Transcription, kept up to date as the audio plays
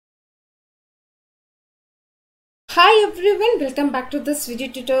Hi everyone, welcome back to this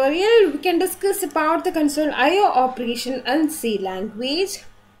video tutorial. We can discuss about the console IO operation in C language.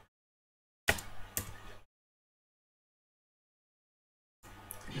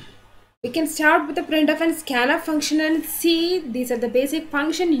 We can start with the printf and scanf function in C. These are the basic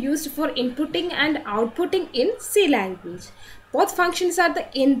functions used for inputting and outputting in C language. Both functions are the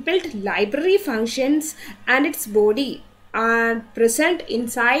inbuilt library functions and its body are present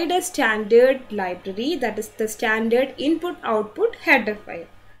inside a standard library, that is the standard input output header file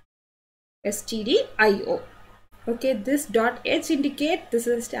stdio. Okay, this .h indicate this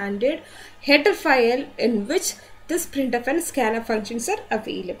is a standard header file in which this printf and scanf functions are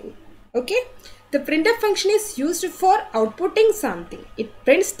available. Okay, the printf function is used for outputting something. It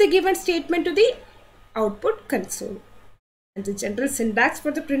prints the given statement to the output console. And the general syntax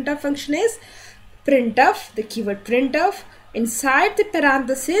for the printf function is printf, the keyword printf, inside the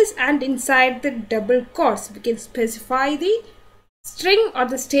parenthesis and inside the double quotes we can specify the string or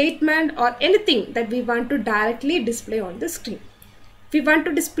the statement or anything that we want to directly display on the screen. If we want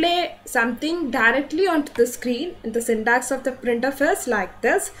to display something directly onto the screen, the syntax of the printf is like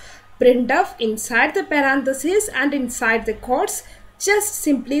this: printf inside the parentheses and inside the quotes, just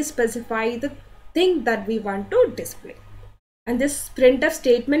simply specify the thing that we want to display. And this printf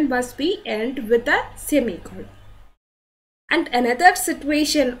statement must be end with a semicolon. And another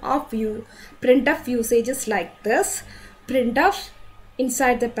situation of printf usage is like this: printf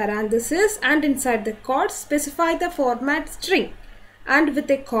inside the parenthesis and inside the quotes specify the format string, and with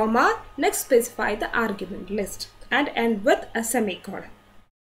a comma next specify the argument list and end with a semicolon.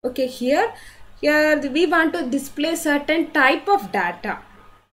 Okay, here we want to display certain type of data.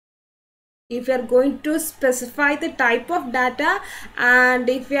 If you are going to specify the type of data, and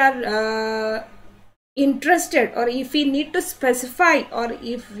if you are interested, or if we need to specify, or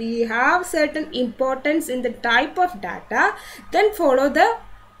if we have certain importance in the type of data, then follow the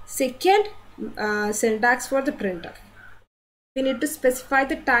second syntax for the printf. We need to specify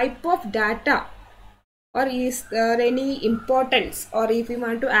the type of data, or is there any importance, or if we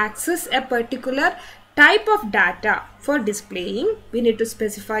want to access a particular type of data for displaying, we need to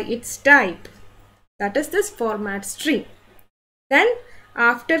specify its type, that is this format string. Then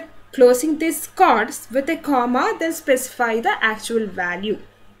after closing these quotes with a comma, then specify the actual value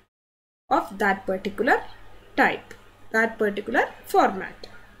of that particular type, that particular format.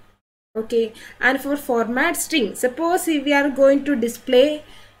 Okay, and for format string, suppose if we are going to display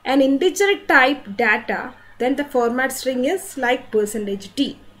an integer type data, then the format string is like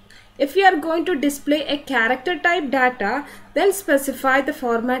 %d. If we are going to display a character type data, then specify the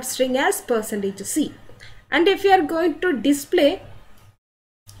format string as %c. And if we are going to display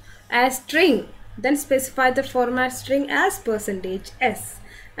a string, then specify the format string as %s.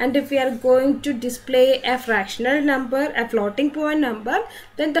 And if we are going to display a fractional number, a floating point number,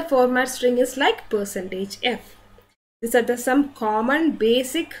 then the format string is like %f. These are some common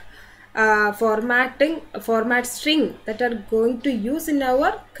basic format string that are going to use in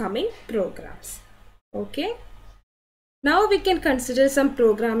our coming programs. Okay, now we can consider some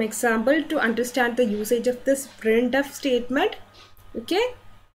program example to understand the usage of this printf statement. Okay,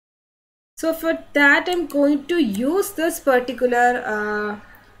 so for that I'm going to use this particular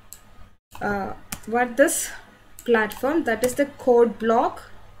this platform, that is the code block.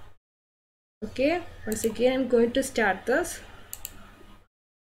 Okay, once again I'm going to start this.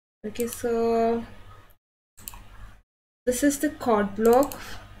 Okay, so this is the code block.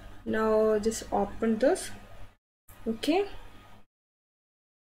 Now just open this. Okay,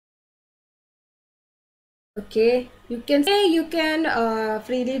 you can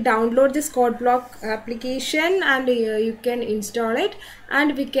freely download this code block application, and you can install it,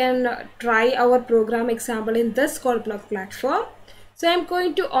 and we can try our program example in this code block platform. So I'm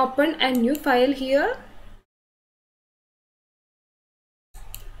going to open a new file here.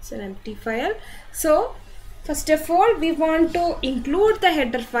 It's an empty file. So first of all, we want to include the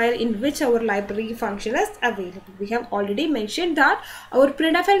header file in which our library function is available. We have already mentioned that our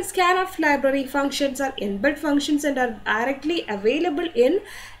printf and scanf library functions are inbuilt functions and are directly available in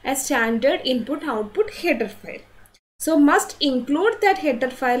a standard input-output header file. So must include that header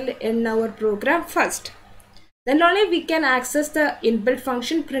file in our program first. Then only we can access the inbuilt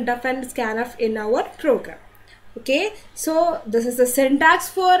function printf and scanf in our program. Okay, so this is the syntax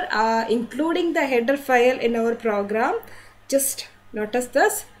for including the header file in our program. Just notice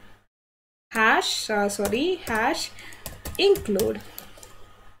this: hash include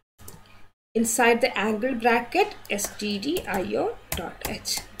inside the angle bracket stdio.h.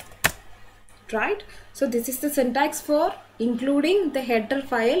 Right, so this is the syntax for including the header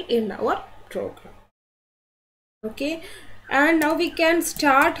file in our program. Okay, and now we can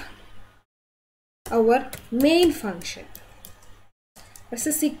start our main function. What's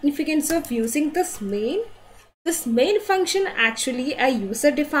the significance of using this main? This main function actually a user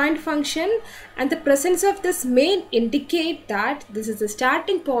defined function, and the presence of this main indicate that this is the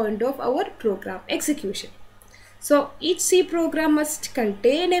starting point of our program execution. So each C program must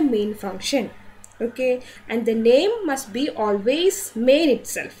contain a main function, okay, and the name must be always main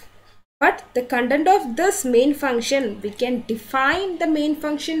itself. But the content of this main function, we can define the main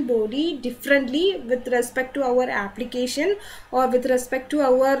function body differently with respect to our application or with respect to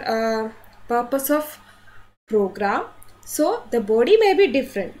our purpose of program. So the body may be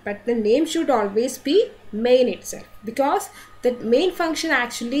different, but the name should always be main itself, because the main function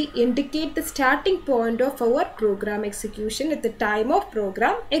actually indicate the starting point of our program execution at the time of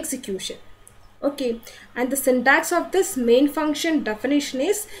program execution. Okay, and the syntax of this main function definition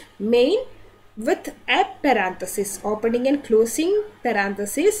is main with a parenthesis, opening and closing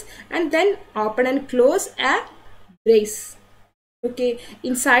parenthesis, and then open and close a brace. Okay,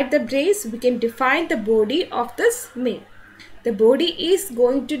 inside the brace we can define the body of this main. The body is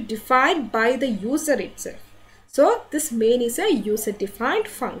going to define by the user itself. So this main is a user defined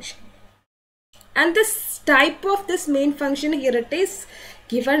function. And this type of this main function here, it is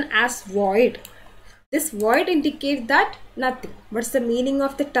given as void. This void indicates that nothing. What's the meaning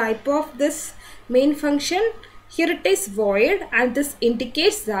of the type of this main function? Here it is void, and this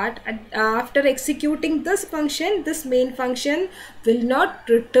indicates that after executing this function, this main function will not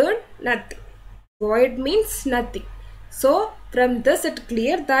return nothing. Void means nothing. So from this it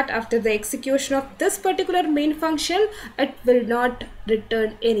clear that after the execution of this particular main function, it will not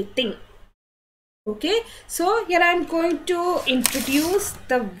return anything. Okay, so here I am going to introduce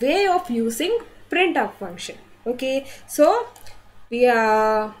the way of using printf function. Okay, so we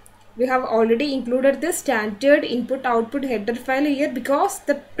have already included the standard input output header file here, because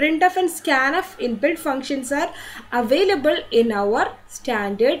the printf and scanf inbuilt functions are available in our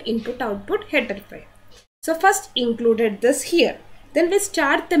standard input output header file. So first included this here, then we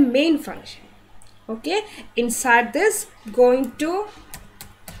start the main function. Okay, inside this going to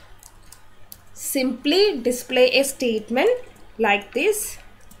simply display a statement like this.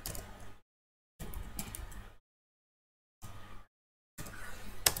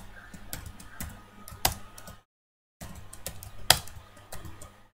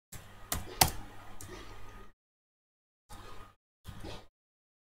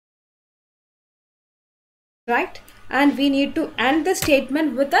 Right, and we need to end the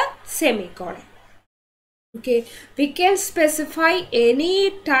statement with a semicolon. Okay, we can specify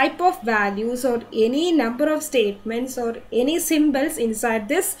any type of values or any number of statements or any symbols inside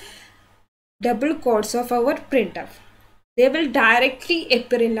this double quotes of our printf. They will directly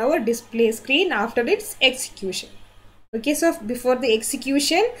appear in our display screen after its execution. Okay, so before the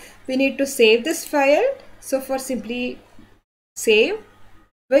execution we need to save this file. So for simply save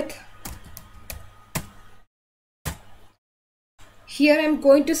with, here I am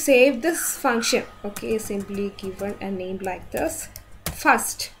going to save this function. Okay, simply given a name like this,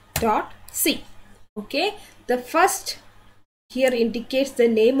 first.c. okay, the first here indicates the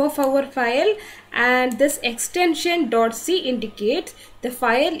name of our file, and this extension .c indicates the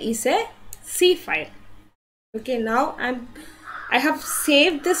file is a C file. Okay, now I have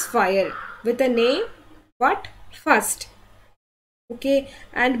saved this file with the name what, first. Okay,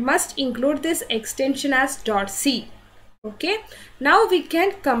 and must include this extension as .c. Okay, now we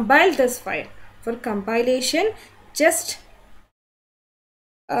can compile this file. For compilation, just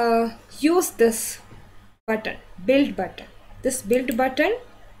use this button, build button. This build button,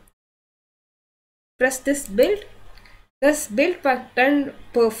 press this build. This build button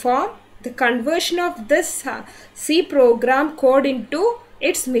perform the conversion of this C program code into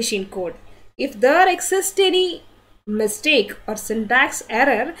its machine code. If there exists any mistake or syntax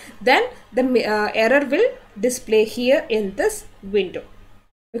error, then the error will display here in this window.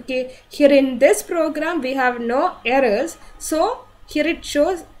 Okay, here in this program we have no errors, so here it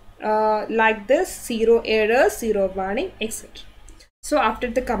shows like this: 0 errors, 0 warning, etc. So after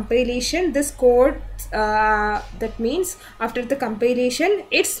the compilation, this code that means after the compilation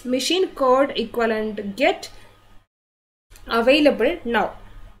its machine code equivalent get available now.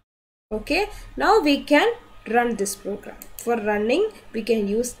 Okay, now we can run this program. For running we can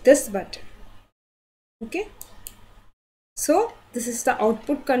use this button. Okay, so this is the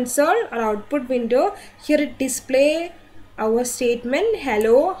output console or output window. Here it display our statement,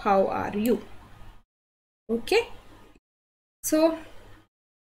 hello, how are you. Okay, so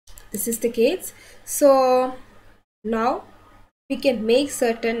this is the case. So now we can make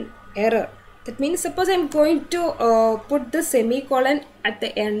certain error. That means suppose I'm going to put the semicolon at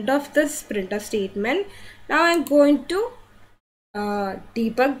the end of this printf statement. Now I'm going to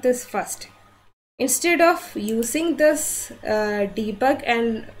debug this first. Instead of using this debug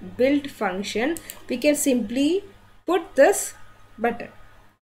and build function, we can simply put this button.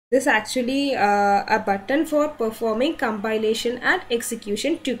 This actually a button for performing compilation and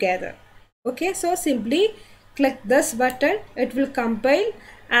execution together. Okay, so simply click this button, it will compile,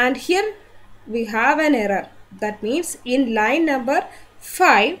 and here we have an error. That means in line number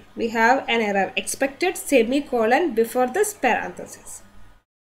 5 we have an error, expected semicolon before this parenthesis.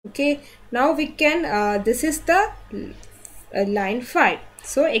 Okay, now we can this is the line 5,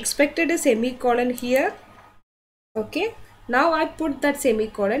 so expected a semicolon here. Okay, now I put that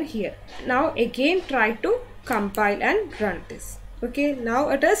semicolon here. Now again try to compile and run this. Okay, now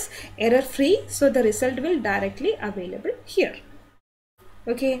it is error free, so the result will directly available here.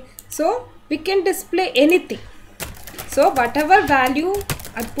 Okay, so we can display anything. So whatever value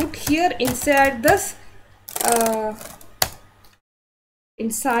I put here inside this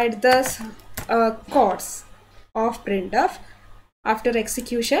codes of printf, after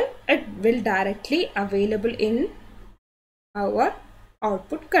execution it will directly available in our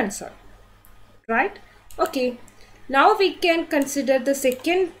output console, right? Okay, now we can consider the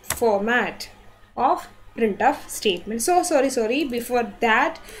second format of printf statement. So sorry, before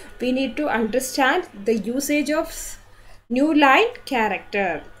that we need to understand the usage of new line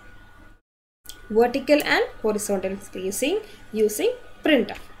character, vertical and horizontal spacing using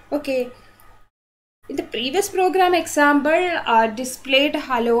printf. Okay, in the previous program example displayed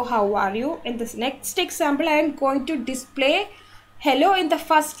hello, how are you. In this next example I am going to display hello in the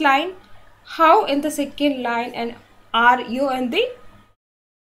first line, how in the second line, and are you in the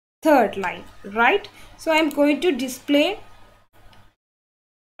third line, right? So I am going to display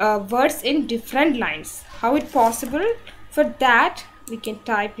words in different lines. How it possible? For that we can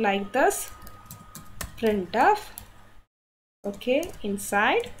type like this, printf, okay,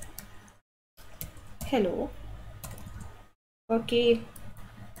 inside hello, okay,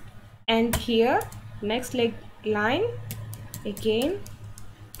 and here next line again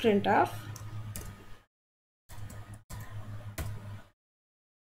printf,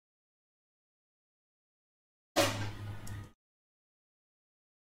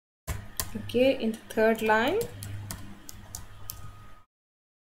 okay, in the third line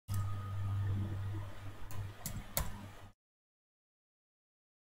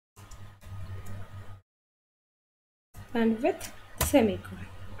and with semicolon,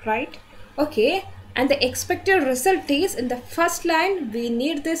 right? Okay, and the expected result is in the first line we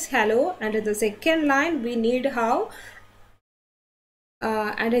need this hello, and in the second line we need how,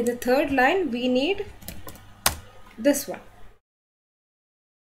 and in the third line we need this one.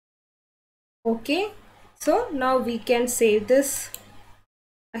 Okay, so now we can save this.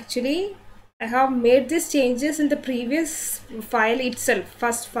 Actually I have made these changes in the previous file itself,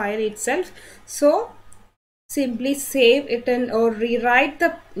 first file itself, so simply save it and or rewrite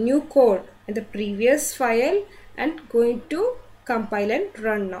the new code in the previous file and going to compile and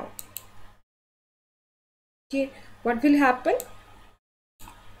run now. Okay, what will happen?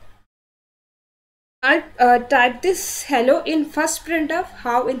 I'll type this hello in first printf,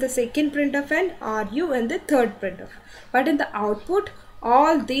 how in the second printf, and are you in the third printf. But in the output,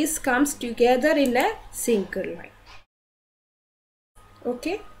 all these comes together in a single line.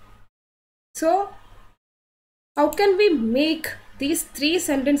 Okay. So how can we make these three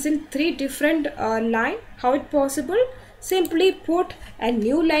sentences in three different line? How it possible? Simply put a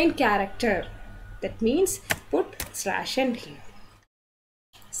new line character. That means put /n here.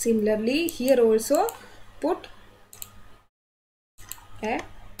 Similarly, here also put a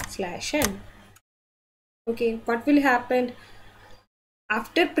 /n. Okay, what will happen?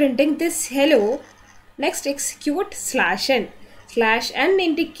 After printing this hello, next execute /n. /n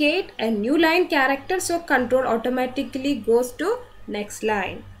indicate a new line character, so control automatically goes to next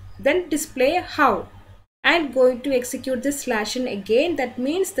line. Then display how, and going to execute this /n again. That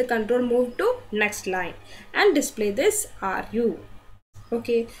means the control move to next line and display this are you.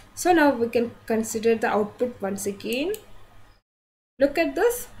 Okay, so now we can consider the output once again. Look at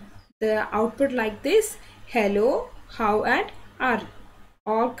this, the output like this: hello, how, and are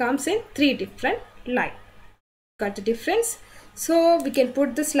all comes in three different lines. Got the difference? So we can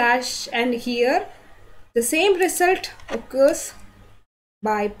put the /n here. The same result occurs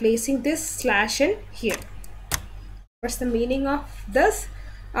by placing this /n here. What's the meaning of this?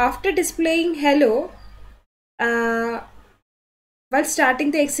 After displaying hello, while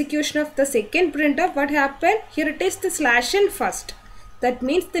starting the execution of the second printf, what happened? Here it is the /n first. that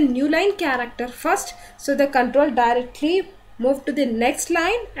means the new line character first, so the control directly move to the next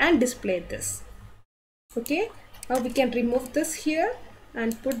line and display this. Okay, now we can remove this here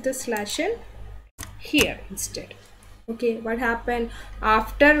and put the slash n here instead. Okay, what happened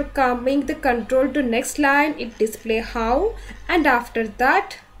after coming the control to next line, it display how, and after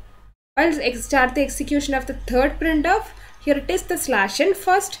that I'll start the execution of the third printf. Here it is the slash n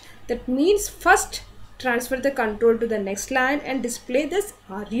first, that means first transfer the control to the next line and display this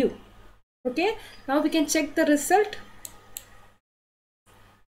ru. Okay, now we can check the result.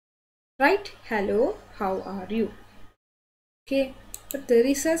 Right, hello, how are you? Okay, but there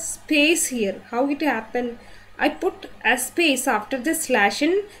is a space here. How it happened? I put a space after the slash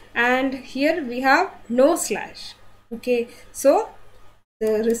in, and here we have no slash. Okay, so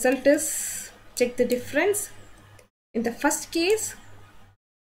the result is, check the difference. In the first case,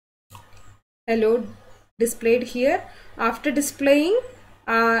 hello displayed here. After displaying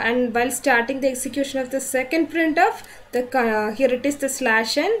and while starting the execution of the second printf, the here it is the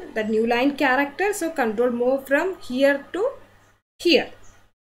slash n, the new line character, so control move from here to here.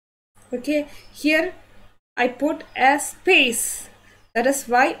 Okay, here I put a space, that is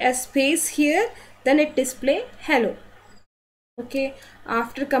why a space here, then it display hello. Okay,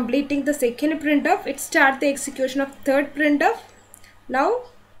 after completing the second printf, it start the execution of third printf. Now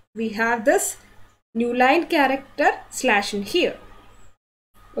we have this new line character slash in here.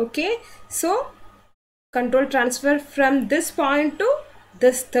 Okay, so control transfer from this point to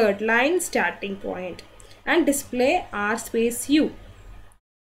this third line starting point and display r space u.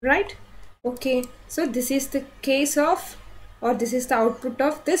 Right? Okay, so this is the case of, or this is the output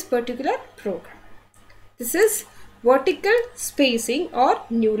of this particular program. This is vertical spacing or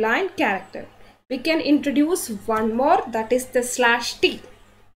new line character. We can introduce one more, that is the slash t.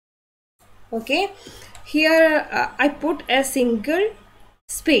 Okay, here I put a single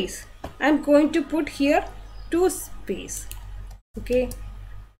space. I'm going to put here two space. Okay,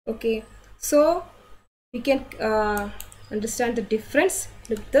 so we can understand the difference.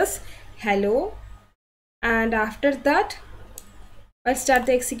 Look this, hello, and after that I'll start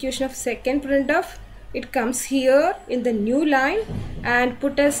the execution of second printf. It comes here in the new line and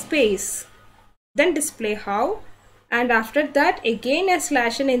put a space, then display how, and after that again a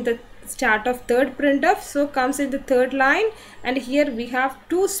slash n in the start of third printf, so comes in the third line, and here we have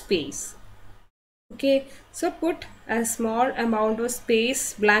two space. Okay, so put a small amount of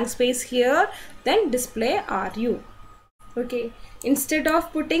space, blank space here, then display ru. Okay, instead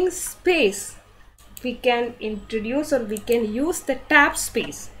of putting space, we can introduce, or we can use the tab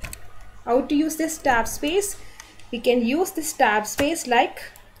space. How to use this tab space? We can use this tab space like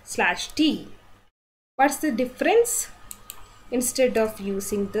slash t. What's the difference? Instead of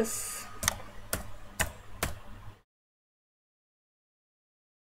using this,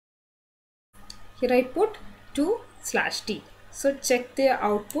 here I put 2 slash t. So check the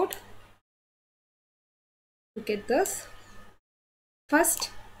output. Look at this. First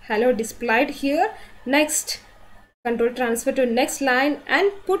hello displayed here, next control transfer to next line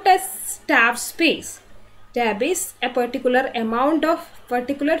and put a tab space. Tab is a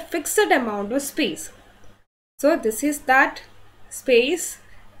particular fixed amount of space. So this is that space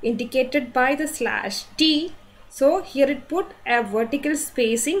indicated by the slash t. So here it put a vertical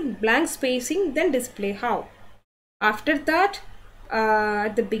spacing, blank spacing, then display how. After that,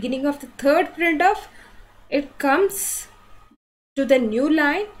 at the beginning of the third printf, it comes to the new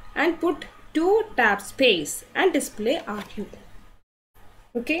line and put 2 tab space and display ru.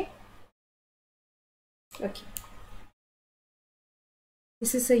 Okay.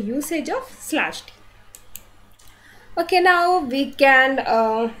 This is a usage of slash t. Okay, now we can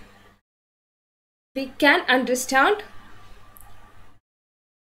understand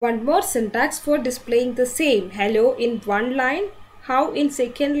one more syntax for displaying the same hello in one line, how in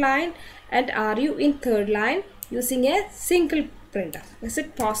second line, and ru in third line using a single printf. Is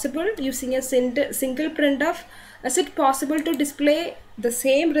it possible using a single printf? Is it possible to display the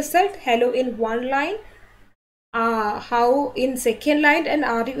same result, hello in one line, how in second line, and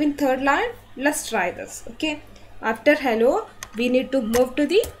ru in third line? Let's try this. Okay, after hello we need to move to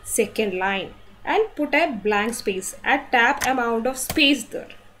the second line and put a blank space, a tab amount of space there.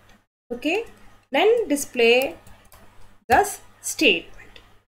 Okay, then display the statement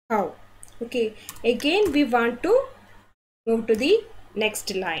how. Okay, again we want to move to the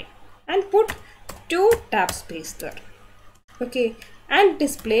next line and put 2 tab space there. Okay, and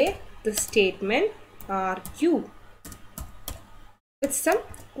display the statement ru with some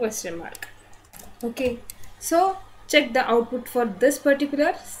question mark. Okay, so check the output for this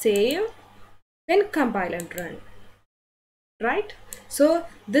particular, save, then compile and run. right? So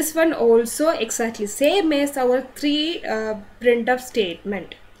this one also exactly same as our three printf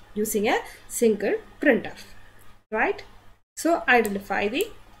statement using a single printf, right? So identify the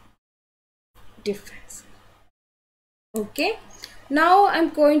difference. Okay, now I'm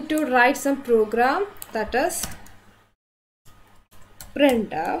going to write some program, that is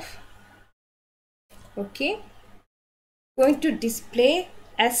printf. Okay, going to display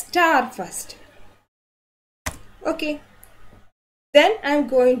a star first. Okay, then I'm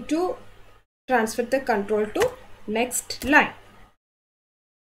going to transfer the control to next line.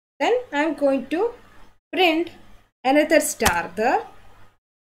 Then I'm going to print another star there.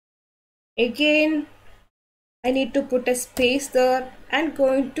 Again I need to put a space there and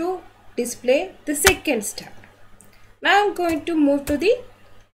going to display the second star. Now I'm going to move to the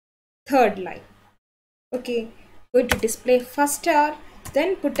third line. Okay, going to display first star,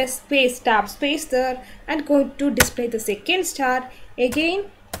 then put a space, tab space there, and going to display the second star. Again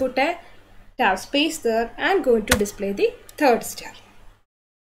put a tab space there and going to display the third star.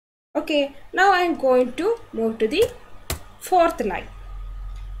 Okay, now I'm going to move to the fourth line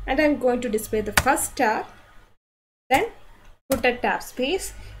and I'm going to display the first star, then put a tab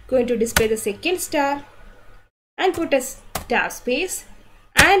space, going to display the second star and put a tab space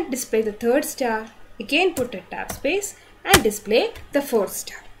and display the third star. Again put a tab space and display the fourth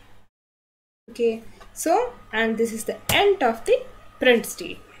star. Okay, so and this is the end of the print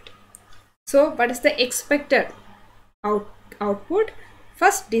statement. So what is the expected output?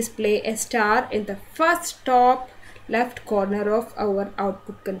 First display a star in the first top left corner of our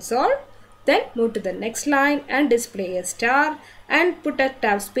output console. Then move to the next line and display a star and put a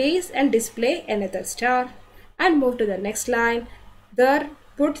tab space and display another star. And move to the next line. There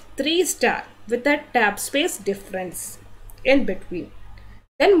put 3 star with a tab space difference in between.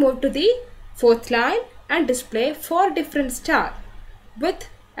 Then move to the fourth line and display 4 different star with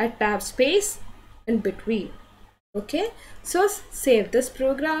a tab space in between. Okay, so save this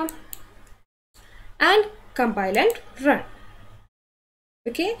program and compile and run.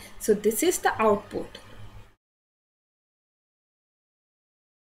 Okay, so this is the output.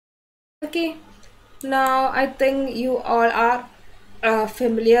 Okay, now I think you all are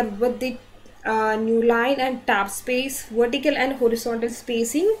familiar with the new line and tab space, vertical and horizontal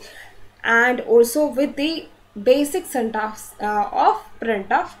spacing, and also with the basic syntax of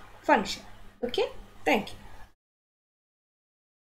printf function. Okay, thank you.